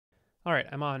All right,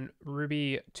 I'm on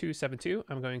Ruby 2.7.2.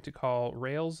 I'm going to call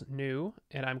Rails new,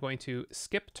 and I'm going to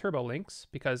skip turbo links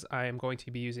because I am going to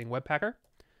be using Webpacker.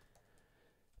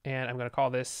 And I'm going to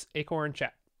call this Acorn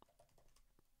Chat.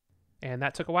 And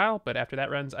that took a while, but after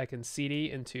that runs, I can cd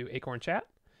into Acorn Chat.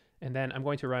 And then I'm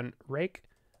going to run rake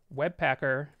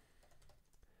Webpacker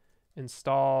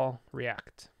install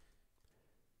React.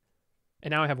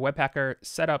 And now I have Webpacker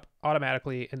set up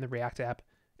automatically in the React app.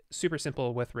 Super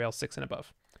simple with Rails 6 and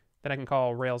above. Then I can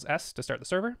call Rails S to start the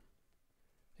server.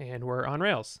 And we're on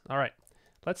Rails. All right,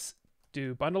 let's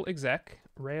do bundle exec,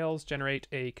 Rails generate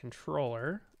a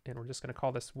controller, and we're just going to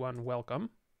call this one welcome.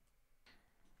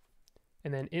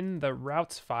 And then in the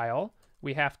routes file,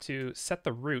 we have to set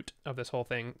the root of this whole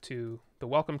thing to the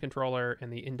welcome controller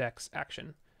and the index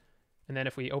action. And then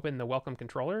if we open the welcome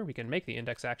controller, we can make the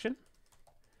index action.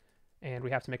 And we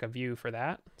have to make a view for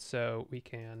that. So we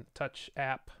can touch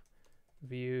app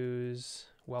views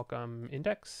welcome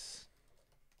index.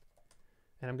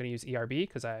 And I'm going to use ERB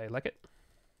because I like it.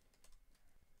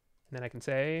 And then I can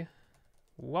say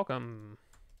welcome.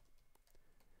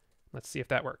 Let's see if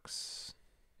that works.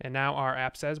 And now our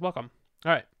app says welcome.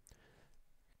 All right.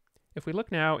 If we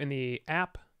look now in the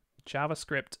app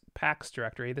JavaScript packs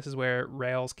directory, this is where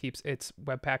Rails keeps its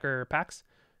Webpacker packs.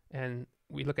 And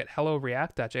we look at hello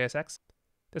react.jsx.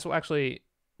 This will actually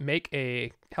make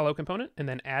a hello component and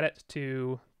then add it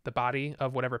to the body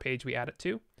of whatever page we add it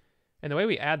to. And the way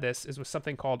we add this is with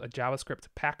something called a JavaScript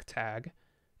pack tag.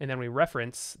 And then we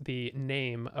reference the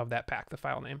name of that pack, the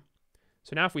file name.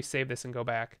 So now if we save this and go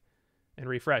back and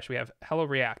refresh, we have hello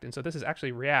React. And so this is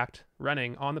actually React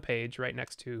running on the page right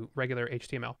next to regular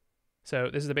HTML. So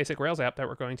this is the basic Rails app that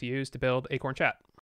we're going to use to build Acorn Chat.